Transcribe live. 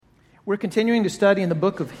We're continuing to study in the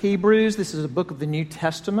book of Hebrews. This is a book of the New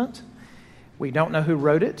Testament. We don't know who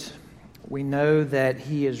wrote it. We know that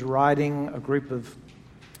he is writing a group of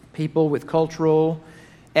people with cultural,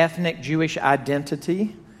 ethnic Jewish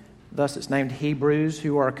identity. Thus it's named Hebrews,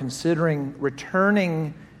 who are considering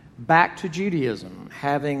returning back to Judaism,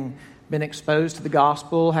 having been exposed to the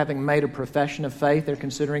gospel, having made a profession of faith. They're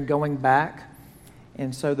considering going back.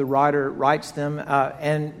 And so the writer writes them,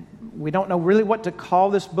 and we don't know really what to call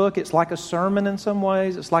this book. It's like a sermon in some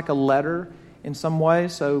ways. It's like a letter in some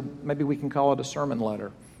ways, so maybe we can call it a sermon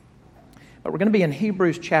letter. But we're going to be in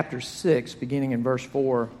Hebrews chapter 6, beginning in verse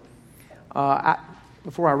 4.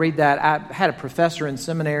 Before I read that, I had a professor in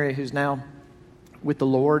seminary who's now with the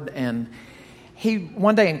Lord, and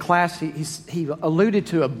one day in class, he alluded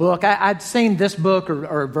to a book. I'd seen this book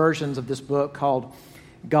or versions of this book called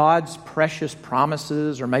God's Precious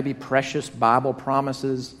Promises, or maybe Precious Bible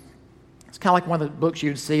Promises. It's kind of like one of the books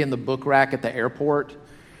you'd see in the book rack at the airport,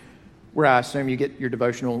 where I assume you get your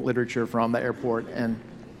devotional literature from the airport, and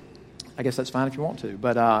I guess that's fine if you want to.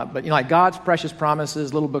 But you know, like God's Precious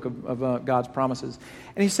Promises, little book of God's promises.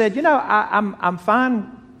 And he said, you know, I'm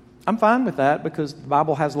fine. I'm fine with that because the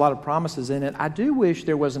Bible has a lot of promises in it. I do wish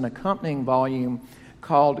there was an accompanying volume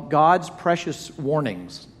called God's Precious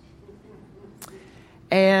Warnings.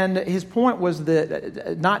 And his point was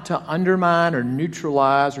that not to undermine or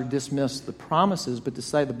neutralize or dismiss the promises, but to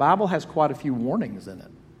say the Bible has quite a few warnings in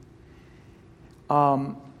it.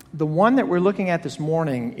 The one that we're looking at this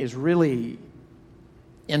morning is really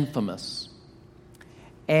infamous.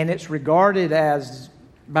 And it's regarded as,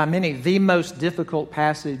 by many, the most difficult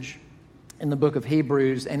passage in the book of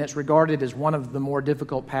Hebrews, and it's regarded as one of the more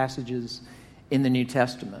difficult passages in the New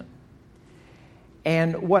Testament.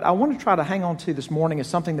 And what I want to try to hang on to this morning is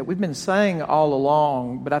something that we've been saying all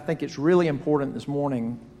along, but I think it's really important this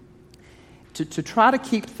morning to try to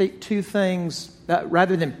keep two things,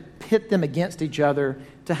 rather than pit them against each other,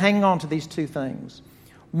 to hang on to these two things.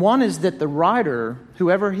 One is that the writer,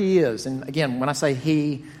 whoever he is, and again, when I say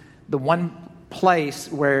he, the one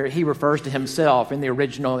place where he refers to himself in the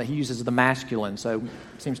original, he uses the masculine, so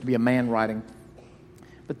it seems to be a man writing.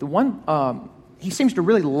 But the one... he seems to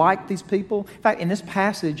really like these people. In fact, in this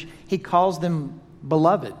passage, he calls them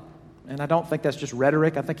beloved. And I don't think that's just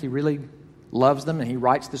rhetoric. I think he really loves them, and he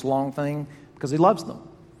writes this long thing because he loves them.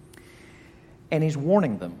 And he's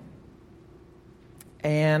warning them.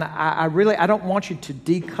 And I don't want you to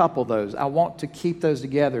decouple those. I want to keep those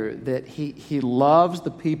together, that he loves the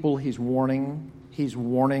people he's warning. He's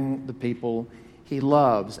warning the people he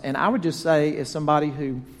loves. And I would just say, as somebody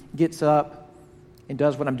who gets up and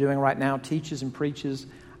does what I'm doing right now, teaches and preaches,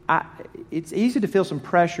 it's easy to feel some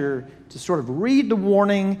pressure to sort of read the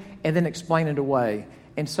warning and then explain it away.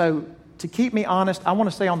 And so, to keep me honest, I want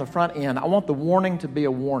to say on the front end, I want the warning to be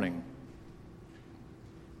a warning.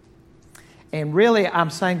 And really, I'm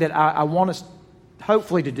saying that I want us,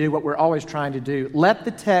 hopefully, to do what we're always trying to do. Let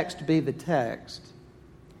the text be the text,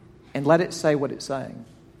 and let it say what it's saying.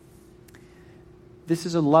 This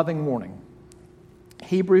is a loving warning.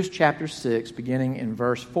 Hebrews chapter 6, beginning in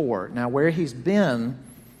verse 4. Now, where he's been,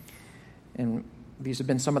 and these have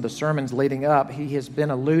been some of the sermons leading up, he has been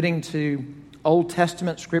alluding to Old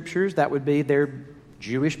Testament scriptures. That would be their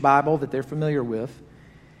Jewish Bible that they're familiar with.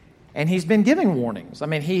 And he's been giving warnings. I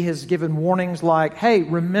mean, he has given warnings like, hey,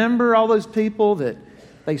 remember all those people that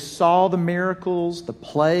they saw the miracles, the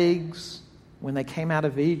plagues, when they came out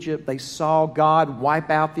of Egypt. They saw God wipe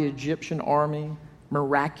out the Egyptian army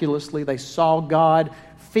miraculously. They saw God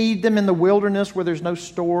feed them in the wilderness where there's no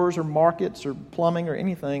stores or markets or plumbing or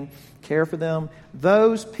anything, care for them.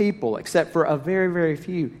 Those people, except for a very, very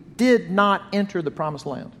few, did not enter the promised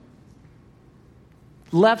land.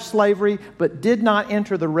 Left slavery, but did not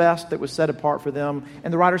enter the rest that was set apart for them.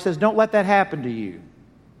 And the writer says, don't let that happen to you,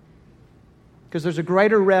 because there's a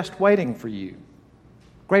greater rest waiting for you.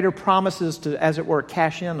 Greater promises to, as it were,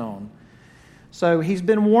 cash in on. So he's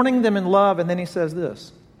been warning them in love, and then he says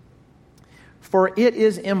this: for it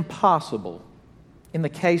is impossible in the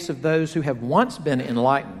case of those who have once been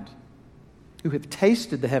enlightened, who have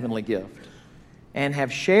tasted the heavenly gift, and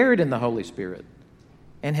have shared in the Holy Spirit,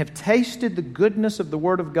 and have tasted the goodness of the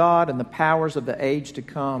Word of God and the powers of the age to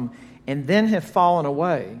come, and then have fallen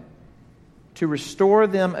away, to restore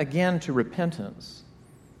them again to repentance,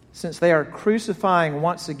 since they are crucifying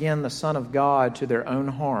once again the Son of God to their own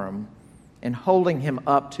harm, and holding him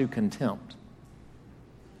up to contempt.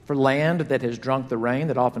 For land that has drunk the rain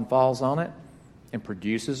that often falls on it, and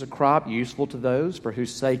produces a crop useful to those for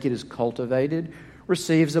whose sake it is cultivated,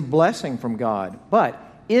 receives a blessing from God. But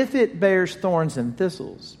if it bears thorns and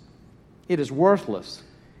thistles, it is worthless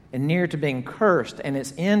and near to being cursed, and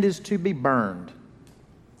its end is to be burned.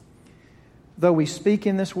 Though we speak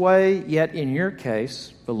in this way, yet in your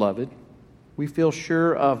case, beloved, we feel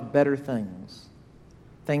sure of better things,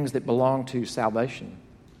 things that belong to salvation.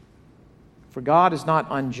 For God is not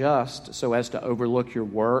unjust so as to overlook your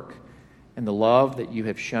work and the love that you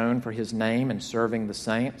have shown for His name in serving the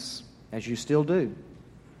saints, as you still do.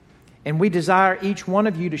 And we desire each one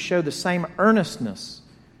of you to show the same earnestness,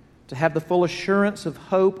 to have the full assurance of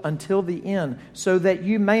hope until the end, so that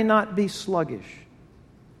you may not be sluggish,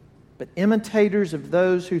 but imitators of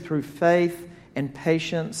those who through faith and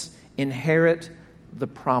patience inherit the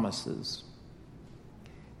promises.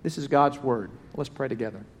 This is God's Word. Let's pray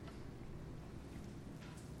together.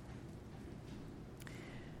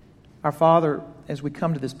 Our Father, as we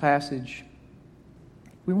come to this passage,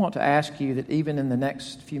 we want to ask you that even in the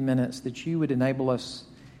next few minutes that you would enable us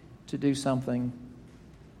to do something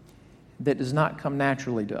that does not come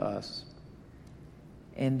naturally to us,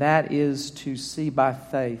 and that is to see by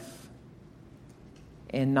faith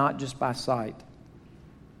and not just by sight.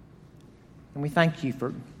 And we thank you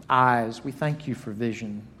for eyes. We thank you for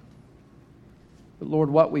vision. But Lord,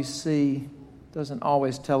 what we see doesn't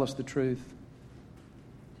always tell us the truth.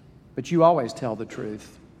 But you always tell the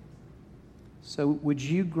truth. So would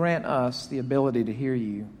you grant us the ability to hear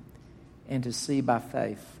you and to see by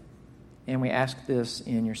faith? And we ask this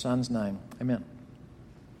in your Son's name. Amen.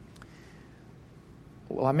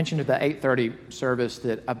 Well, I mentioned at the 8:30 service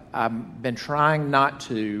that I've been trying not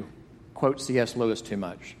to quote C.S. Lewis too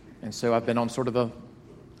much. And so I've been on sort of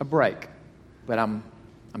a break. But I'm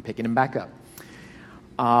picking him back up.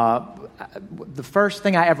 The first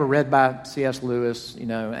thing I ever read by C.S. Lewis,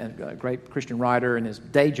 a great Christian writer, and his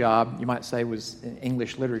day job, you might say, was in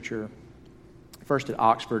English literature, first at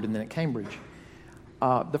Oxford and then at Cambridge.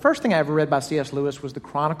 The first thing I ever read by C.S. Lewis was The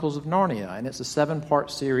Chronicles of Narnia, and it's a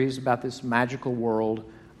 7-part series about this magical world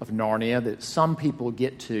of Narnia that some people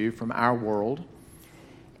get to from our world.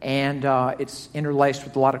 And it's interlaced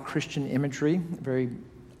with a lot of Christian imagery, very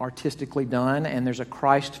artistically done, and there's a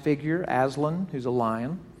Christ figure, Aslan, who's a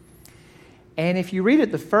lion. And if you read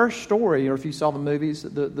it, the first story, or if you saw the movies,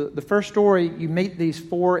 the first story, you meet these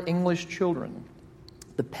 4 English children,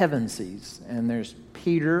 the Pevensies, and there's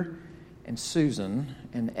Peter and Susan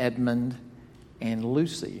and Edmund and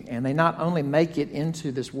Lucy. And they not only make it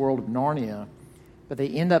into this world of Narnia, but they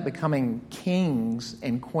end up becoming kings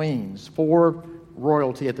and queens for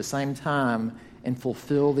royalty at the same time, and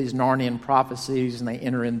fulfill these Narnian prophecies, and they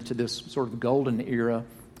enter into this sort of golden era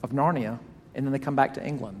of Narnia, and then they come back to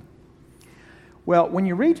England. Well, when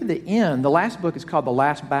you read to the end, the last book is called The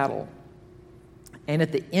Last Battle. And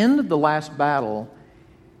at the end of the last battle,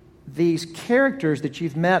 these characters that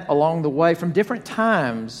you've met along the way from different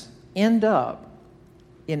times end up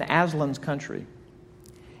in Aslan's country.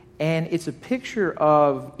 And it's a picture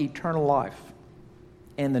of eternal life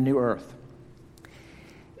and the new earth.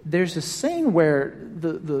 There's a scene where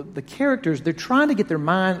the characters, they're trying to get their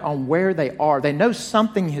mind on where they are. They know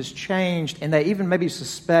something has changed, and they even maybe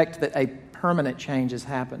suspect that a permanent change has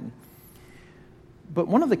happened. But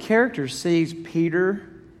one of the characters sees Peter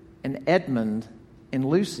and Edmund and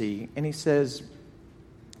Lucy, and he says,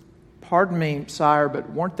 "Pardon me, sire, but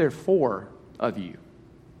weren't there 4 of you?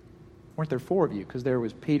 Weren't there 4 of you?" Because there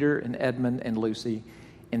was Peter and Edmund and Lucy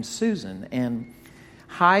and Susan. And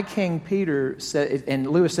High King Peter said, and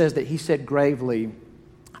Lewis says that he said gravely,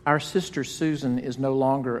 "Our sister Susan is no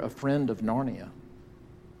longer a friend of Narnia."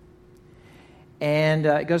 And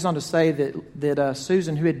it goes on to say that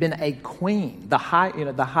Susan, who had been a queen, the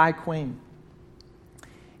high queen,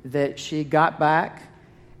 that she got back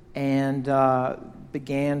and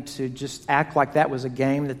began to just act like that was a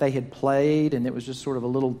game that they had played, and it was just sort of a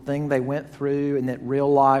little thing they went through, and that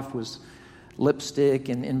real life was lipstick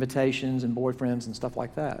and invitations and boyfriends and stuff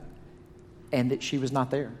like that, and that she was not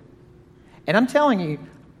there. And I'm telling you,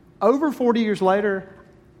 over 40 years later,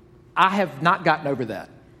 I have not gotten over that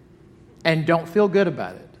and don't feel good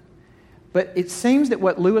about it. But it seems that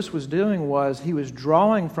what Lewis was doing was he was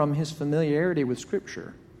drawing from his familiarity with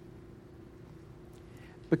Scripture,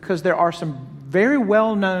 because there are some very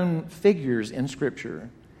well-known figures in Scripture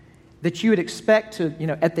that you would expect to,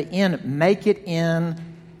 at the end, make it in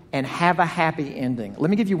and have a happy ending.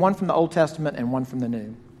 Let me give you one from the Old Testament and one from the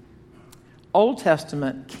New. Old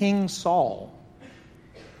Testament, King Saul.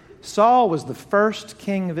 Saul was the first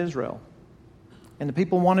king of Israel. And the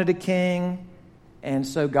people wanted a king, and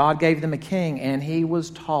so God gave them a king, and he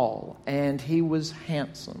was tall, and he was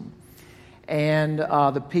handsome. And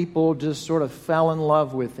the people just sort of fell in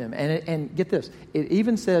love with him. And get this, it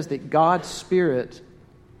even says that God's Spirit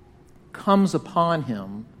comes upon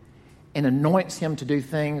him, and anoints him to do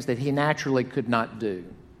things that he naturally could not do.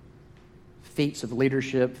 Feats of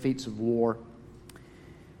leadership, feats of war.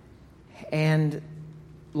 And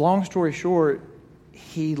long story short,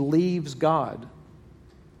 he leaves God.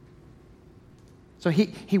 So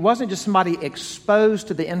he wasn't just somebody exposed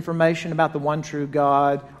to the information about the one true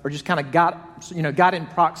God, or just kind of got in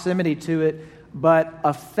proximity to it, but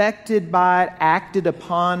affected by it, acted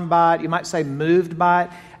upon by it, you might say moved by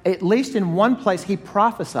it. At least in one place, he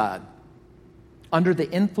prophesied under the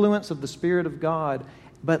influence of the Spirit of God,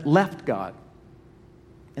 but left God,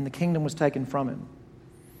 and the kingdom was taken from him.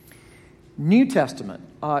 New Testament,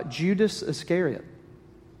 Judas Iscariot,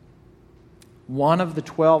 one of the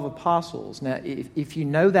 12 apostles. Now, if you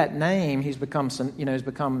know that name, he's become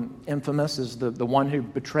infamous as the one who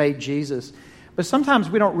betrayed Jesus. But sometimes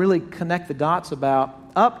we don't really connect the dots about,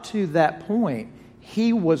 up to that point,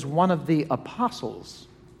 he was one of the apostles.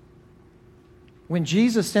 When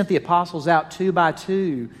Jesus sent the apostles out 2 by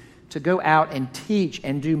 2 to go out and teach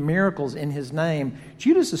and do miracles in his name,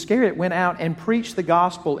 Judas Iscariot went out and preached the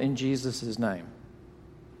gospel in Jesus' name.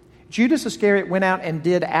 Judas Iscariot went out and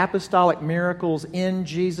did apostolic miracles in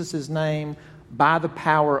Jesus' name by the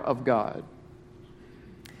power of God.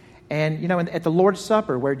 And, at the Lord's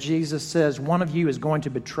Supper, where Jesus says, one of you is going to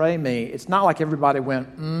betray me, it's not like everybody went,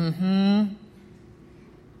 and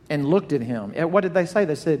looked at him. What did they say?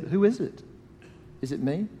 They said, who is it? Is it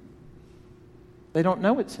me? They don't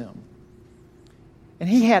know it's him. And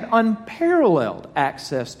he had unparalleled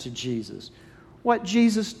access to Jesus. What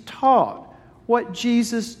Jesus taught, what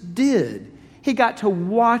Jesus did. He got to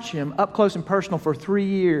watch him up close and personal for 3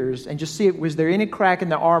 years and just see, was there any crack in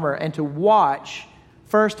the armor, and to watch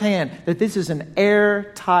firsthand that this is an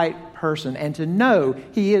airtight person, and to know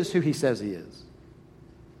he is who he says he is.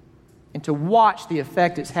 And to watch the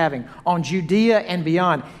effect it's having on Judea and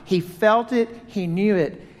beyond. He felt it, he knew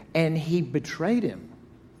it, and he betrayed him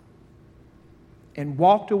and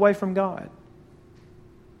walked away from God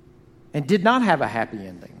and did not have a happy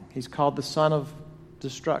ending. He's called the son of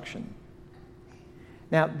destruction.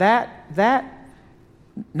 Now that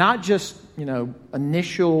not just,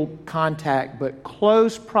 initial contact, but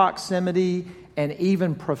close proximity and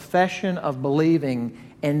even profession of believing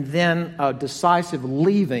and then a decisive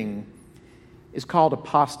leaving is called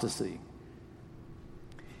apostasy.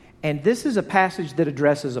 And this is a passage that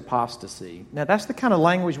addresses apostasy. Now, that's the kind of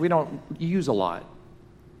language we don't use a lot.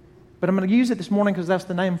 But I'm going to use it this morning because that's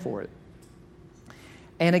the name for it.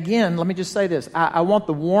 And again, let me just say this. I want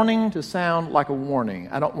the warning to sound like a warning.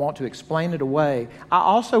 I don't want to explain it away. I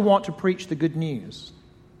also want to preach the good news.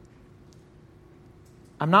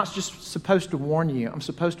 I'm not just supposed to warn you. I'm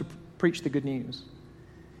supposed to preach the good news.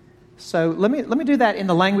 So let me do that in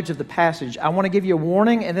the language of the passage. I want to give you a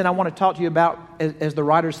warning, and then I want to talk to you about, as the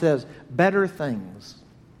writer says, better things.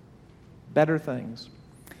 Better things.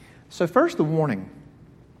 So first, the warning.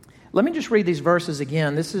 Let me just read these verses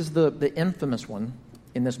again. This is the infamous one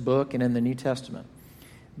in this book and in the New Testament.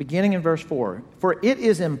 Beginning in verse 4. For it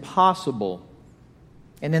is impossible,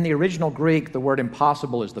 and in the original Greek, the word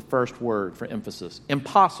impossible is the first word for emphasis.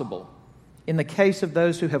 Impossible, in the case of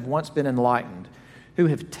those who have once been enlightened, who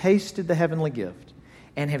have tasted the heavenly gift,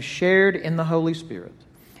 and have shared in the Holy Spirit,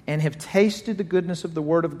 and have tasted the goodness of the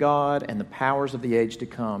Word of God and the powers of the age to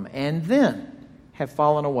come, and then have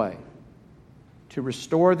fallen away, to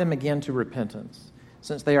restore them again to repentance,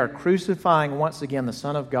 since they are crucifying once again the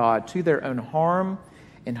Son of God to their own harm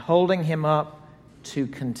and holding him up to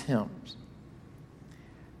contempt.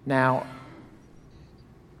 Now,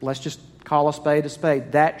 let's just call a spade a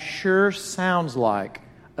spade. That sure sounds like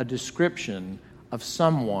a description of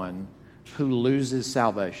someone who loses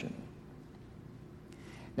salvation.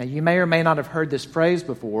 Now, you may or may not have heard this phrase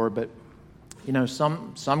before, but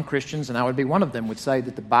some Christians, and I would be one of them, would say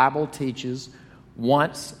that the Bible teaches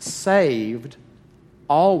once saved,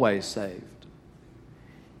 always saved.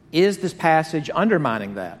 Is this passage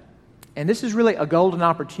undermining that? And this is really a golden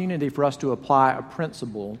opportunity for us to apply a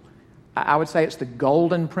principle. I would say it's the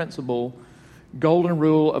golden principle, golden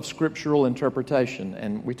rule of scriptural interpretation.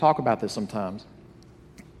 And we talk about this sometimes.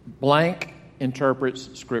 Blank interprets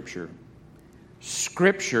Scripture.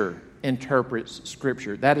 Scripture interprets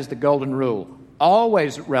Scripture. That is the golden rule.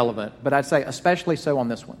 Always relevant, but I'd say especially so on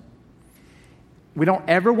this one. We don't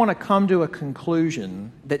ever want to come to a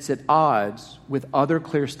conclusion that's at odds with other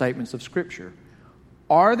clear statements of Scripture.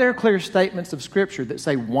 Are there clear statements of Scripture that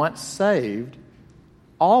say once saved,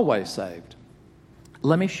 always saved?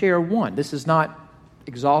 Let me share one. This is not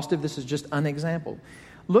exhaustive. This is just an example.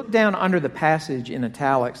 Look down under the passage in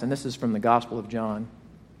italics, and this is from the Gospel of John,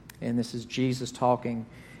 and this is Jesus talking.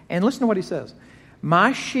 And listen to what he says.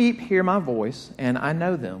 My sheep hear my voice, and I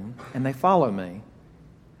know them, and they follow me.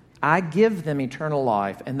 I give them eternal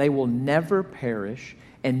life, and they will never perish,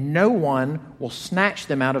 and no one will snatch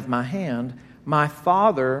them out of my hand. My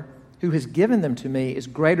Father, who has given them to me, is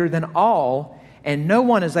greater than all, and no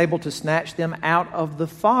one is able to snatch them out of the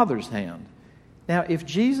Father's hand. Now, if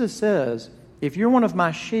Jesus says, if you're one of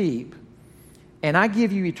my sheep, and I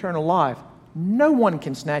give you eternal life, no one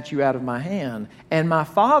can snatch you out of my hand, and my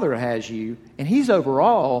Father has you, and He's over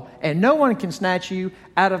all, and no one can snatch you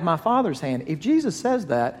out of my Father's hand. If Jesus says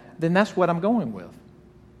that, then that's what I'm going with.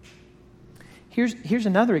 Here's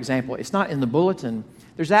another example. It's not in the bulletin.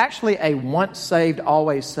 There's actually a once saved,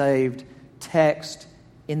 always saved text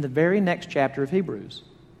in the very next chapter of Hebrews.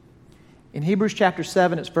 In Hebrews chapter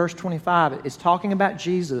 7, it's verse 25. It's talking about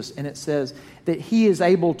Jesus, and it says that He is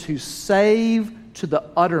able to save to the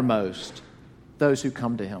uttermost those who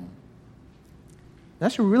come to Him.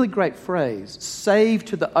 That's a really great phrase, save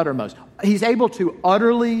to the uttermost. He's able to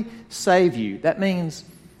utterly save you. That means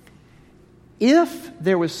if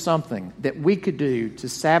there was something that we could do to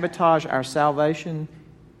sabotage our salvation,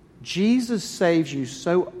 Jesus saves you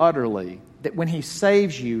so utterly that when He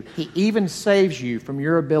saves you, He even saves you from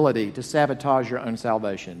your ability to sabotage your own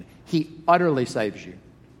salvation. He utterly saves you.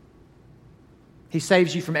 He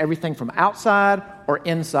saves you from everything from outside or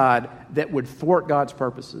inside that would thwart God's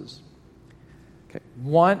purposes. Okay.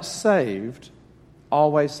 Once saved,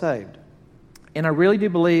 always saved. And I really do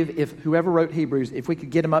believe if whoever wrote Hebrews, if we could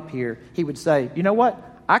get him up here, he would say, you know what?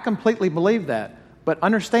 I completely believe that. But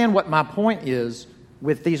understand what my point is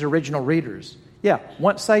with these original readers. Yeah,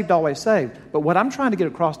 once saved, always saved. But what I'm trying to get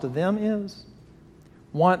across to them is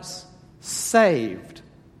once saved,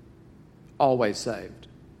 always saved.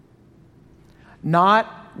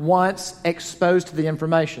 Not once exposed to the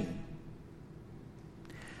information.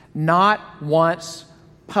 Not once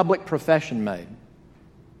public profession made.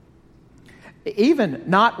 Even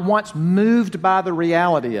not once moved by the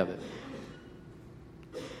reality of it.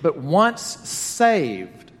 But once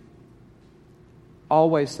saved,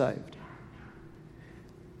 always saved.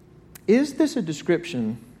 Is this a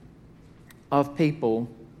description of people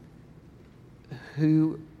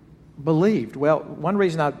who believed? Well, one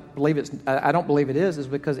reason I don't believe it is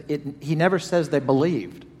because he never says they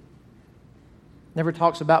believed. Never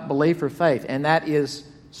talks about belief or faith, and that is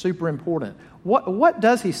super important. What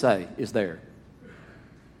does he say is there?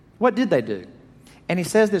 What did they do? And he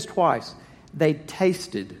says this twice. They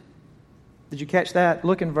tasted. Did you catch that?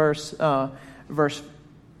 Look in verse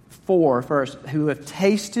 4 first. Who have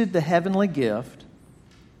tasted the heavenly gift.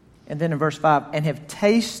 And then in verse 5, and have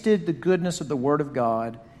tasted the goodness of the Word of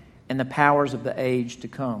God and the powers of the age to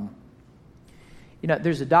come. You know,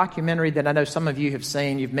 there's a documentary that I know some of you have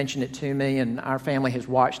seen. You've mentioned it to me, and our family has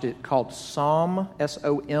watched it, called SOMM,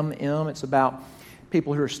 S-O-M-M. It's about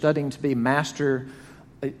people who are studying to be master,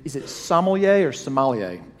 is it sommelier or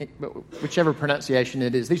sommelier? Whichever pronunciation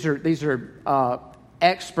it is. These are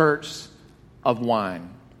experts of wine.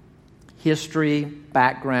 History,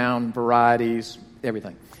 background, varieties,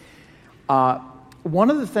 everything.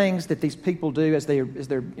 One of the things that these people do as they're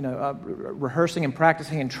rehearsing and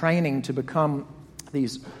practicing and training to become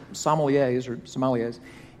these sommeliers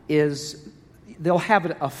is they'll have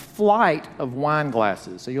a flight of wine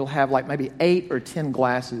glasses. So you'll have like maybe 8 or 10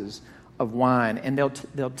 glasses of wine, and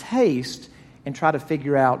they'll taste and try to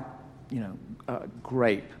figure out,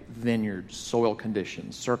 grape, vineyard, soil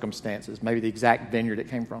conditions, circumstances, maybe the exact vineyard it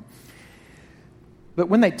came from. But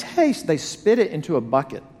when they taste, they spit it into a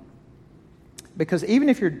bucket. Because even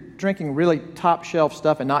if you're drinking really top shelf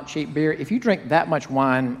stuff and not cheap beer, if you drink that much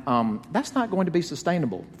wine, that's not going to be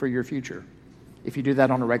sustainable for your future if you do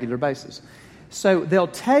that on a regular basis. So they'll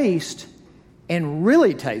taste and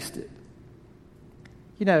really taste it.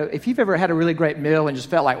 You know, if you've ever had a really great meal and just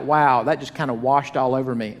felt like, wow, that just kind of washed all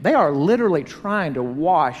over me. They are literally trying to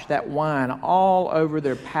wash that wine all over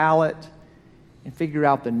their palate and figure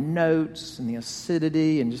out the notes and the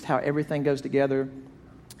acidity and just how everything goes together.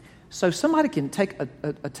 So somebody can take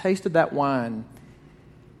a taste of that wine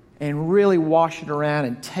and really wash it around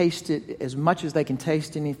and taste it as much as they can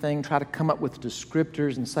taste anything, try to come up with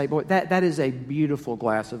descriptors and say, boy, that is a beautiful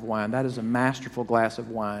glass of wine. That is a masterful glass of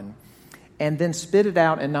wine. And then spit it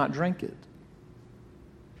out and not drink it.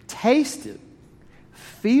 Taste it.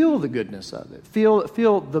 Feel the goodness of it.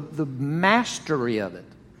 Feel the mastery of it.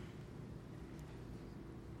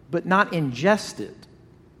 But not ingest it.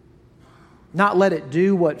 Not let it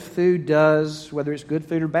do what food does, whether it's good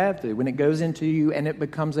food or bad food, when it goes into you and it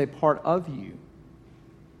becomes a part of you.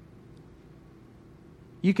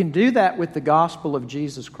 You can do that with the gospel of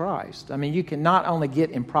Jesus Christ. I mean, you can not only get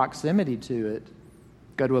in proximity to it,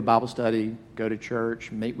 go to a Bible study, go to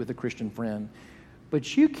church, meet with a Christian friend.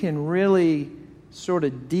 But you can really sort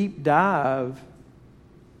of deep dive,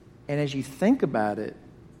 and as you think about it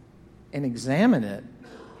and examine it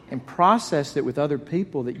and process it with other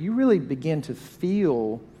people, that you really begin to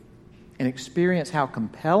feel and experience how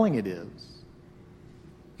compelling it is,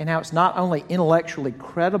 and how it's not only intellectually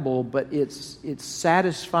credible, but it's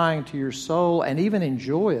satisfying to your soul, and even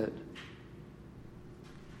enjoy it,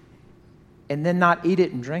 and then not eat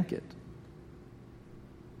it and drink it.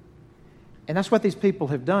 And that's what these people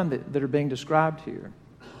have done that are being described here.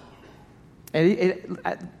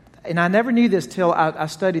 And I never knew this till I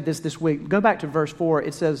studied this week. Go back to verse 4.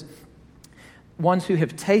 It says, ones who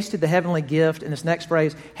have tasted the heavenly gift, and this next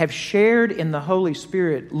phrase, have shared in the Holy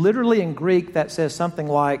Spirit. Literally in Greek, that says something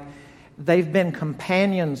like, they've been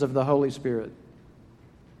companions of the Holy Spirit.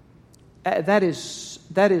 That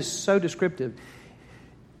is so descriptive.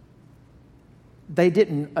 They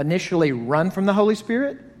didn't initially run from the Holy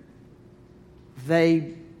Spirit.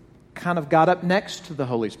 They kind of got up next to the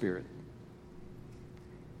Holy Spirit.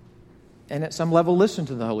 And at some level listened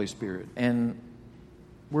to the Holy Spirit. And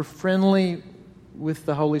were friendly with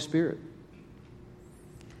the Holy Spirit.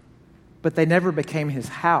 But they never became His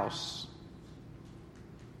house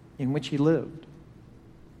in which He lived.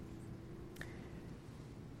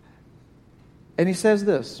 And he says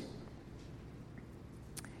this,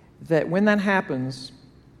 that when that happens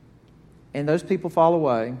and those people fall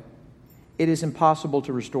away, it is impossible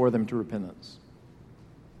to restore them to repentance.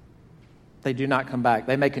 They do not come back.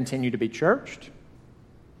 They may continue to be churched.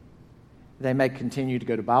 They may continue to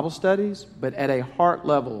go to Bible studies, but at a heart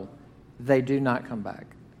level, they do not come back.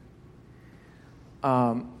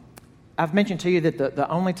 I've mentioned to you that the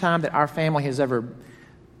only time that our family has ever,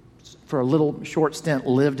 for a little short stint,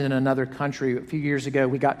 lived in another country, a few years ago,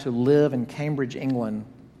 we got to live in Cambridge, England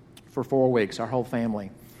for 4 weeks, our whole family.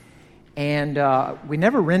 And we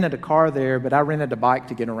never rented a car there, but I rented a bike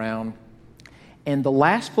to get around. And the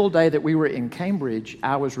last full day that we were in Cambridge,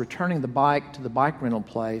 I was returning the bike to the bike rental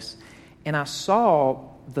place, and I saw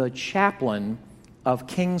the chaplain of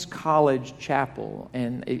King's College Chapel.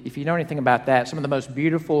 And if you know anything about that, some of the most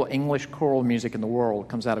beautiful English choral music in the world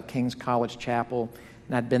comes out of King's College Chapel.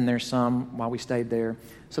 And I'd been there some while we stayed there.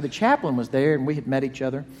 So the chaplain was there, and we had met each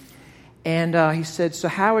other. And he said, "So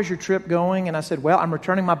how is your trip going?" And I said, "Well, I'm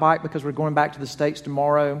returning my bike because we're going back to the States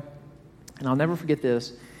tomorrow." And I'll never forget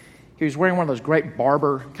this. He was wearing one of those great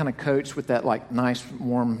Barber kind of coats with that like nice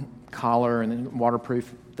warm collar and then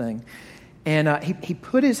waterproof thing. And he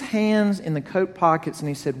put his hands in the coat pockets and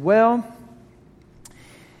he said, "Well,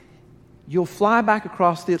 you'll fly back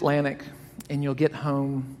across the Atlantic and you'll get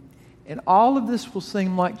home, and all of this will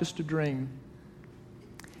seem like just a dream."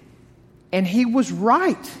 And he was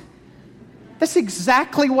right. That's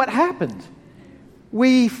exactly what happened.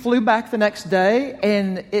 We flew back the next day,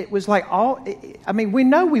 and it was like we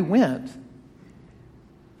know we went.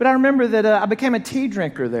 But I remember that I became a tea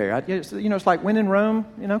drinker there. It's like when in Rome,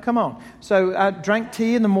 come on. So I drank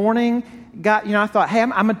tea in the morning, I thought, hey,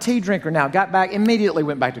 I'm a tea drinker now. Got back, immediately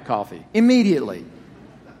went back to coffee. Immediately.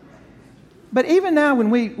 But even now,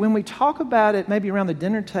 when we talk about it, maybe around the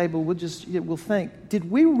dinner table, we'll think, did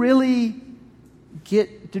we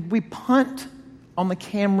punt on the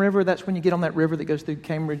Cam River? That's when you get on that river that goes through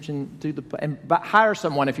Cambridge and hire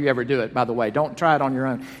someone if you ever do it, by the way. Don't try it on your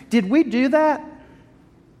own. Did we do that?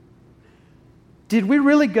 Did we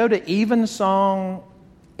really go to evensong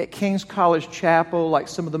at King's College Chapel, like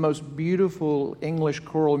some of the most beautiful English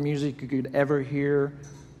choral music you could ever hear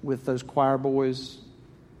with those choir boys?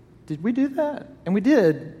 Did we do that? And we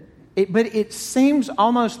did. But it seems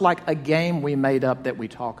almost like a game we made up that we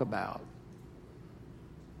talk about.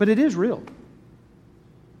 But it is real.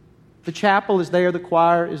 The chapel is there, the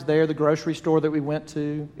choir is there, the grocery store that we went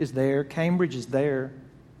to is there, Cambridge is there.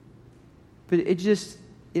 But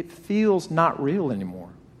it feels not real anymore.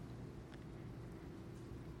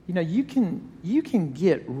 You can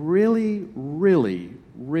get really, really,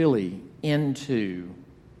 really into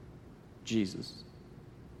Jesus.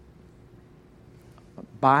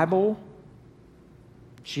 Bible,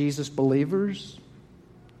 Jesus believers,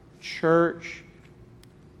 church.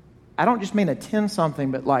 I don't just mean attend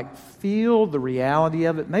something, but feel the reality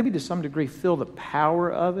of it. Maybe to some degree feel the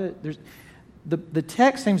power of it. The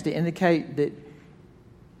text seems to indicate that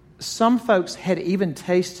some folks had even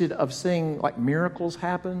tasted of seeing miracles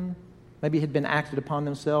happen. Maybe had been acted upon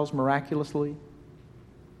themselves miraculously.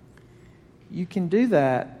 You can do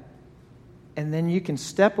that, and then you can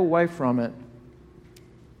step away from it.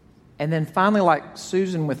 And then finally, like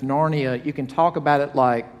Susan with Narnia, you can talk about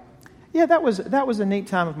it yeah, that was a neat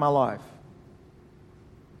time of my life.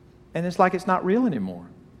 And it's like it's not real anymore.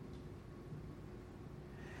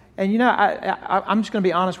 And I'm just going to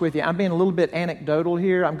be honest with you. I'm being a little bit anecdotal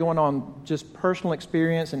here. I'm going on just personal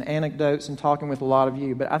experience and anecdotes and talking with a lot of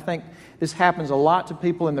you. But I think this happens a lot to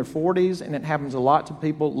people in their 40s, and it happens a lot to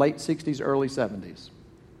people late 60s, early 70s.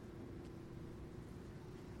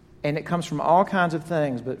 And it comes from all kinds of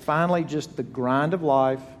things, but finally just the grind of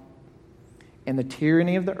life and the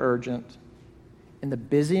tyranny of the urgent and the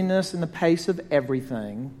busyness and the pace of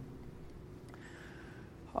everything.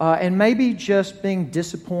 And maybe just being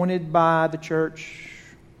disappointed by the church,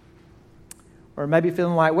 or maybe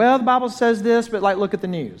feeling like, well, the Bible says this, but like, look at the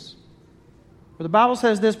news. Or the Bible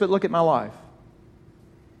says this, but look at my life.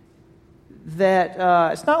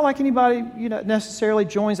 That it's not like anybody, necessarily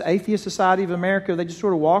joins Atheist Society of America. They just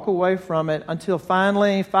sort of walk away from it until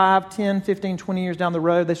finally 5, 10, 15, 20 years down the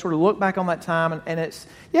road, they sort of look back on that time and it's,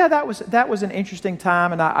 that was an interesting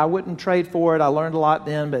time and I wouldn't trade for it. I learned a lot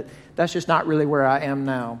then, but that's just not really where I am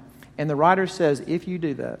now. And the writer says, if you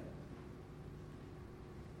do that,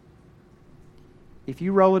 if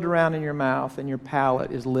you roll it around in your mouth and your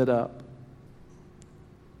palate is lit up,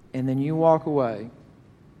 and then you walk away,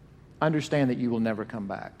 understand that you will never come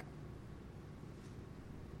back.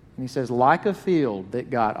 And he says, like a field that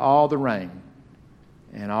got all the rain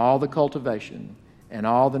and all the cultivation and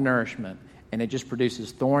all the nourishment, and it just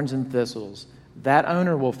produces thorns and thistles, that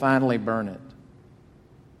owner will finally burn it.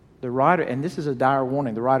 The writer, and this is a dire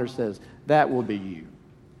warning, the writer says, that will be you.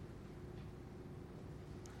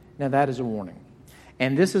 Now that is a warning.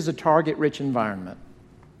 And this is a target-rich environment.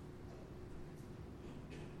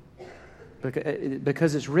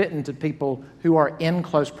 Because it's written to people who are in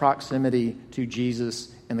close proximity to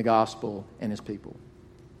Jesus and the gospel and his people.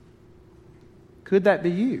 Could that be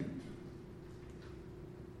you?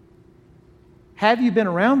 Have you been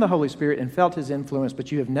around the Holy Spirit and felt his influence,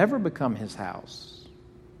 but you have never become his house?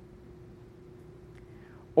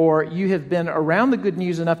 Or you have been around the good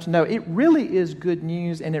news enough to know it really is good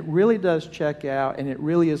news and it really does check out and it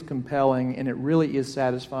really is compelling and it really is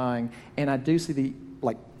satisfying, and I do see the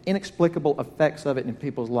inexplicable effects of it in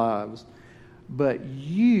people's lives, but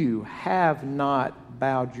you have not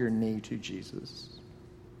bowed your knee to Jesus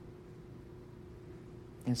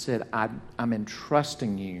and said, I'm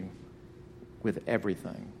entrusting you with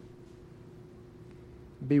everything.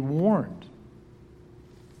 Be warned.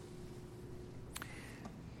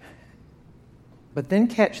 But then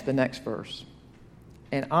catch the next verse.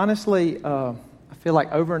 And honestly, I feel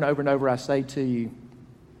like over and over and over I say to you,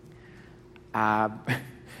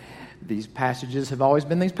 these passages have always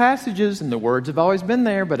been these passages, and the words have always been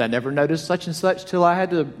there, but I never noticed such and such till I had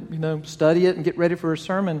to, study it and get ready for a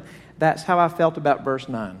sermon. That's how I felt about verse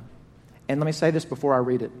 9. And let me say this before I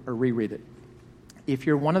read it or reread it. If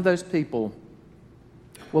you're one of those people,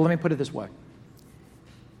 well, let me put it this way.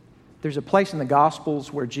 There's a place in the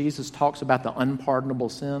Gospels where Jesus talks about the unpardonable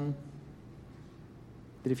sin.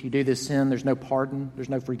 That if you do this sin, there's no pardon, there's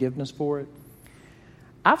no forgiveness for it.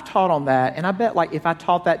 I've taught on that, and I bet if I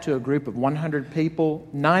taught that to a group of 100 people,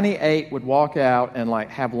 98 would walk out and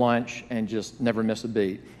have lunch and just never miss a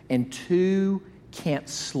beat. And 2 can't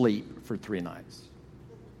sleep for 3 nights.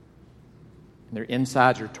 And their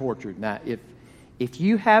insides are tortured. Now, if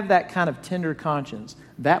you have that kind of tender conscience,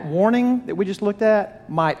 that warning that we just looked at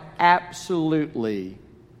might absolutely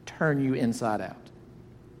turn you inside out.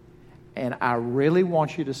 And I really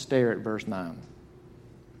want you to stare at verse 9.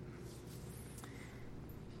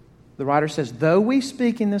 The writer says, though we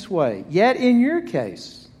speak in this way, yet in your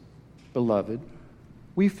case, beloved,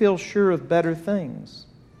 we feel sure of better things,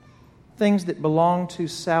 things that belong to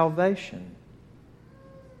salvation.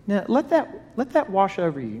 Now, let that wash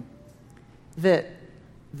over you, that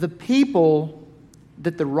the people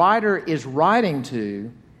that the writer is writing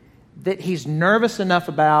to, that he's nervous enough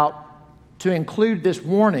about to include this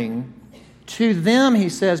warning, to them he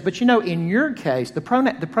says, but in your case, the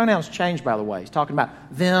pronouns change, by the way. He's talking about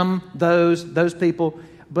them, those people.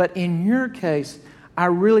 But in your case, I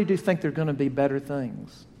really do think they're going to be better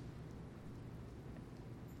things.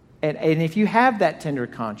 And if you have that tender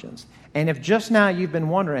conscience, and if just now you've been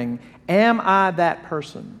wondering, am I that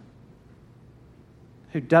person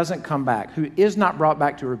who doesn't come back, who is not brought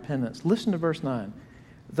back to repentance? Listen to verse 9.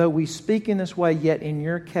 Though we speak in this way, yet in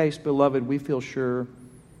your case, beloved, we feel sure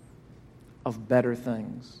of better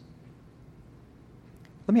things.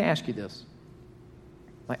 Let me ask you this.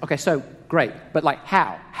 Okay, so great, but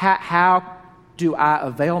how? How do I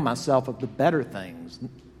avail myself of the better things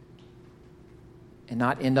and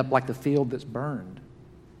not end up like the field that's burned?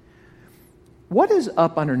 What is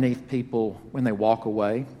up underneath people when they walk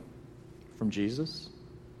away from Jesus?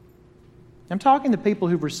 I'm talking to people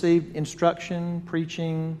who've received instruction,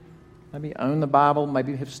 preaching, maybe own the Bible,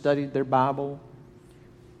 maybe have studied their Bible.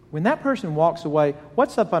 When that person walks away,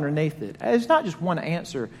 what's up underneath it? It's not just one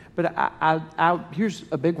answer, but here's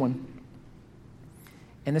a big one.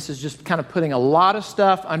 And this is just kind of putting a lot of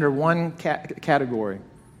stuff under one category.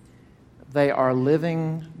 They are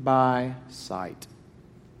living by sight.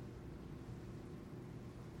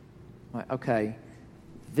 Like, okay,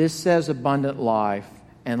 this says abundant life,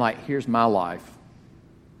 and like, here's my life.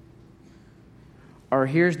 Or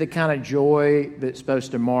here's the kind of joy that's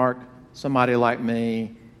supposed to mark somebody like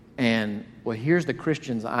me, and, well, here's the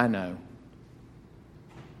Christians I know.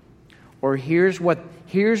 Or here's what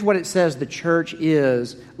it says the church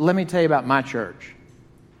is. Let me tell you about my church.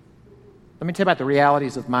 Let me tell you about the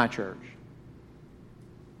realities of my church.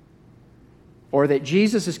 Or that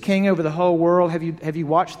Jesus is king over the whole world. Have you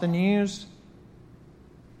watched the news?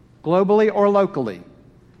 Globally or locally?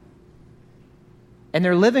 And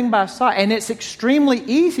they're living by sight. And it's extremely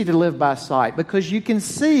easy to live by sight because you can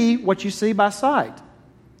see what you see by sight.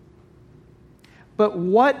 But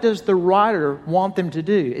what does the writer want them to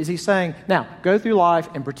do? Is he saying, now, go through life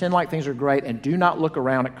and pretend like things are great and do not look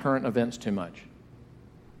around at current events too much?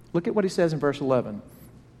 Look at what he says in verse 11.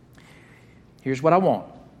 Here's what I want.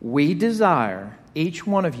 We desire each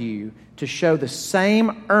one of you to show the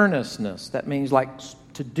same earnestness. That means like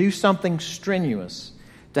to do something strenuous,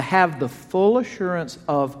 to have the full assurance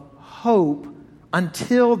of hope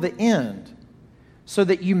until the end, so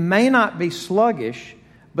that you may not be sluggish,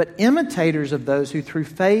 but imitators of those who through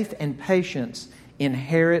faith and patience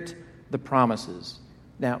inherit the promises.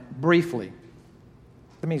 Now, briefly,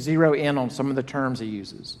 let me zero in on some of the terms he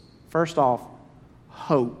uses. First off,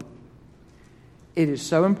 hope. It is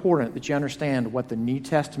so important that you understand what the New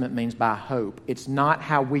Testament means by hope. It's not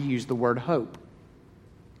how we use the word hope.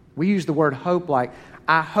 We use the word hope like,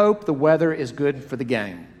 I hope the weather is good for the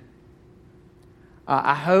game.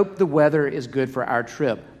 I hope the weather is good for our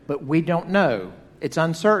trip. But we don't know. It's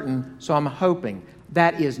uncertain, so I'm hoping.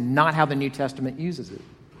 That is not how the New Testament uses it.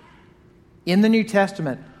 In the New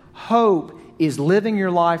Testament, hope is living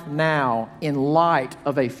your life now in light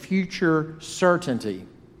of a future certainty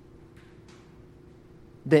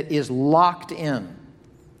that is locked in.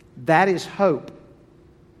 That is hope.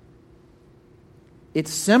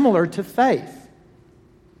 It's similar to faith.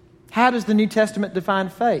 How does the New Testament define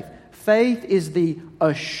faith? Faith is the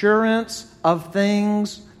assurance of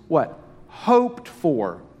things, what? Hoped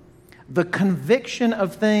for. The conviction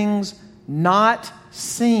of things not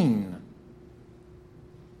seen.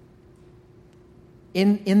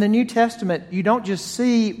 In the New Testament, you don't just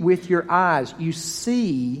see with your eyes. You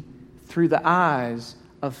see through the eyes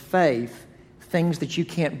of faith things that you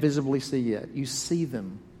can't visibly see yet. You see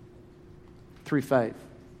them through faith.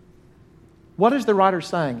 What is the writer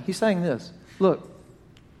saying? He's saying this. Look,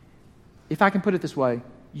 if I can put it this way,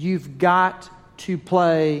 you've got to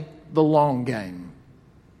play the long game.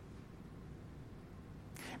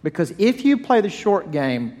 Because if you play the short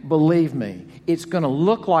game, believe me, it's going to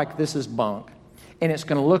look like this is bunk. And it's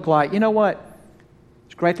going to look like, you know what?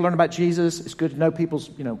 It's great to learn about Jesus. It's good to know people's,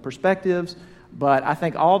 perspectives. But I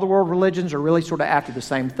think all the world religions are really sort of after the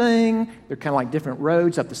same thing. They're kind of like different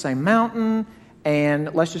roads up the same mountain.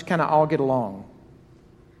 And let's just kind of all get along.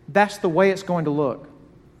 That's the way it's going to look.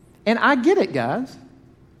 And I get it, guys.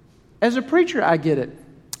 As a preacher, I get it.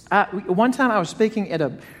 One time I was speaking at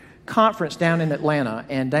a conference down in Atlanta,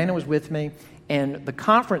 and Dana was with me, and the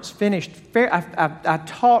conference finished. I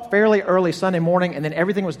taught fairly early Sunday morning, and then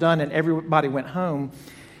everything was done, and everybody went home.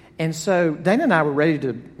 And so Dana and I were ready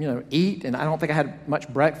to, eat, and I don't think I had much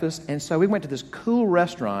breakfast. And so we went to this cool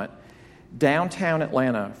restaurant downtown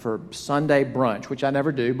Atlanta for Sunday brunch, which I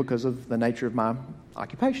never do because of the nature of my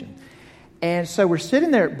occupation. And so we're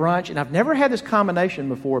sitting there at brunch, and I've never had this combination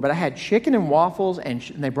before, but I had chicken and waffles, and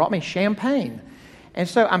they brought me champagne. And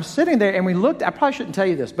so I'm sitting there, and we looked, I probably shouldn't tell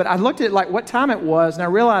you this, but I looked at like what time it was, and I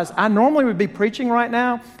realized I normally would be preaching right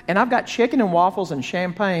now, and I've got chicken and waffles and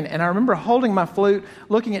champagne, and I remember holding my flute,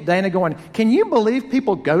 looking at Dana going, can you believe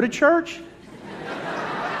people go to church?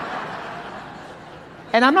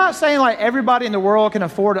 And I'm not saying like everybody in the world can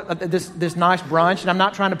afford this nice brunch, and I'm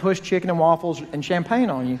not trying to push chicken and waffles and champagne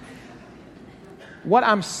on you. What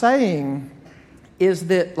I'm saying is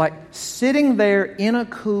that like sitting there in a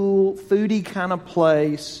cool, foodie kind of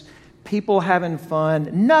place, people having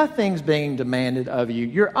fun, nothing's being demanded of you.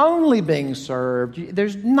 You're only being served.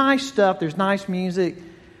 There's nice stuff. There's nice music.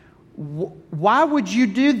 Why would you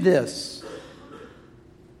do this?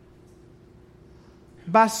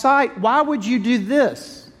 By sight, why would you do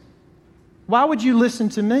this? Why would you listen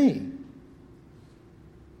to me?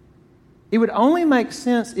 It would only make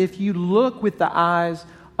sense if you look with the eyes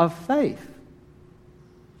of faith.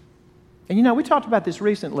 And we talked about this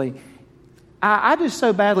recently. I just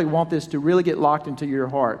so badly want this to really get locked into your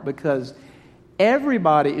heart, because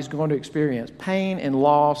everybody is going to experience pain and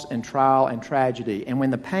loss and trial and tragedy. And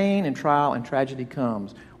when the pain and trial and tragedy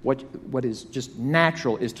comes, what is just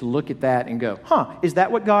natural is to look at that and go, is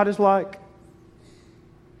that what God is like?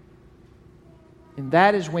 And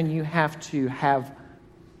that is when you have to have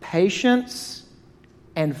patience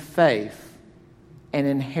and faith and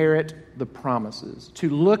inherit the promises. To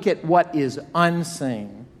look at what is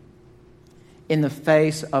unseen in the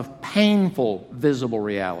face of painful visible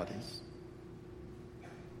realities.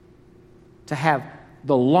 To have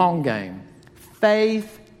the long game,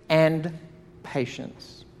 faith and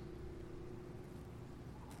patience.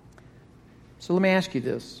 So let me ask you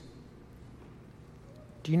this.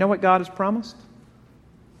 Do you know what God has promised?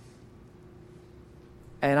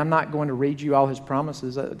 And I'm not going to read you all His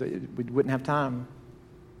promises. We wouldn't have time.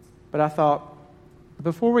 But I thought,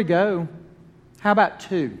 before we go, how about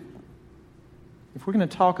two? If we're going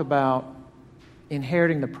to talk about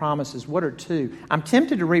inheriting the promises, what are two? I'm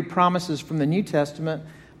tempted to read promises from the New Testament,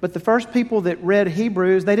 but the first people that read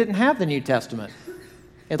Hebrews, they didn't have the New Testament,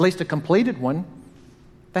 at least a completed one.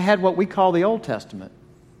 They had what we call the Old Testament.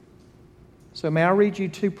 So may I read you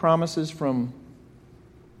two promises from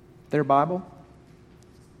their Bible?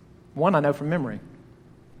 One I know from memory.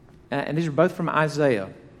 And these are both from Isaiah,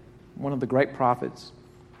 one of the great prophets.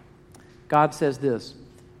 God says this,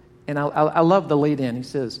 and I love the lead in. He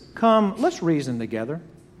says, "Come, let's reason together.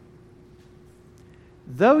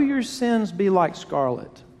 Though your sins be like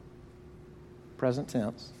scarlet," present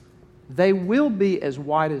tense, "they will be as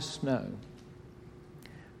white as snow.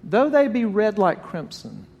 Though they be red like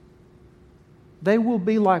crimson, they will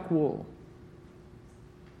be like wool."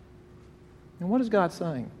 And what is God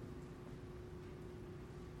saying?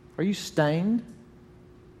 Are you stained?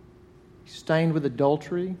 Stained with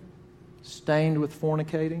adultery? Stained with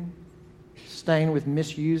fornicating? Stained with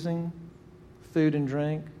misusing food and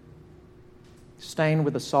drink? Stained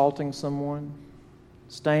with assaulting someone?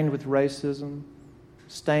 Stained with racism?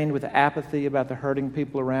 Stained with apathy about the hurting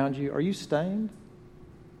people around you? Are you stained?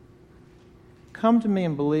 Come to me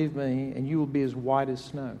and believe me, and you will be as white as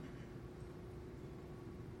snow.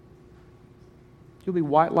 You'll be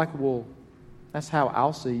white like wool. That's how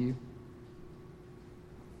I'll see you.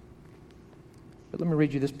 But let me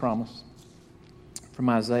read you this promise from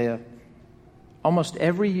Isaiah. Almost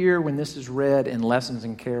every year when this is read in lessons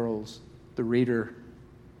and carols, the reader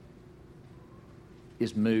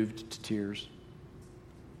is moved to tears.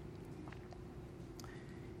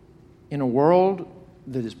 In a world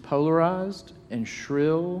that is polarized and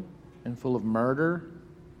shrill and full of murder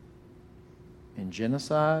and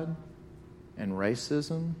genocide and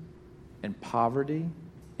racism and poverty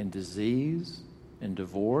and disease and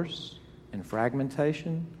divorce and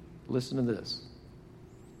fragmentation, listen to this.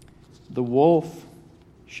 The wolf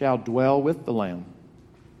shall dwell with the lamb,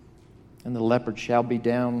 and the leopard shall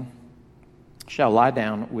lie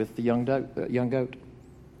down with the young goat.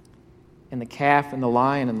 And the calf and the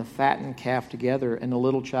lion and the fattened calf together, and the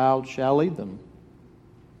little child shall lead them.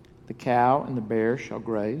 The cow and the bear shall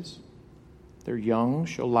graze. Their young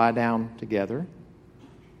shall lie down together.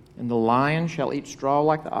 And the lion shall eat straw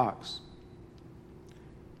like the ox.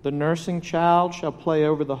 The nursing child shall play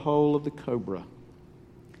over the hole of the cobra.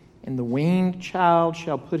 And the weaned child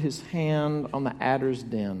shall put his hand on the adder's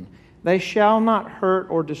den. They shall not hurt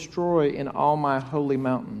or destroy in all my holy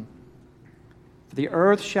mountain. For the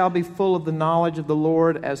earth shall be full of the knowledge of the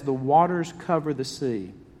Lord as the waters cover the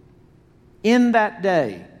sea. In that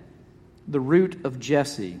day, the root of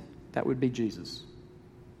Jesse, that would be Jesus,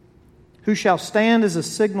 who shall stand as a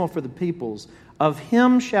signal for the peoples, of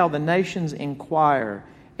him shall the nations inquire,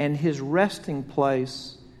 and his resting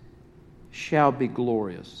place shall be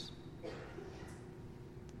glorious.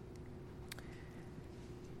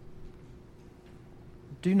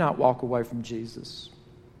 Do not walk away from Jesus.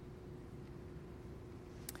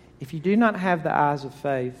 If you do not have the eyes of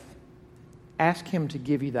faith, ask him to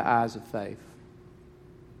give you the eyes of faith.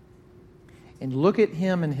 And look at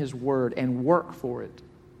him and his word and work for it.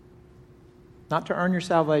 Not to earn your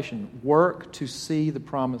salvation. Work to see the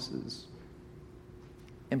promises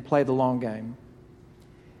and play the long game.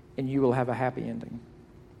 And you will have a happy ending.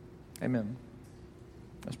 Amen.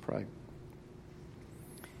 Let's pray.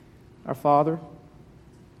 Our Father,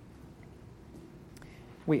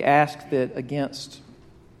 we ask that against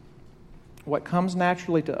what comes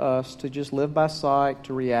naturally to us, to just live by sight,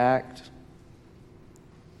 to react,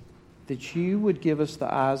 that you would give us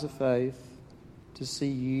the eyes of faith to see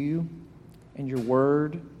you and your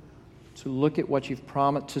word, to look at what you've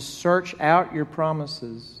promised, to search out your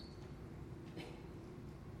promises,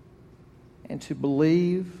 and to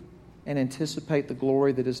believe and anticipate the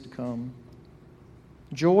glory that is to come.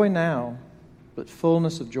 Joy now, but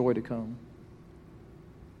fullness of joy to come.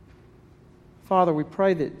 Father, we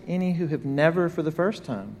pray that any who have never for the first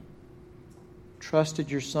time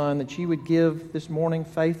trusted your Son, that you would give this morning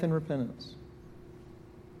faith and repentance.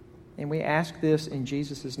 And we ask this in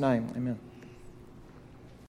Jesus' name. Amen.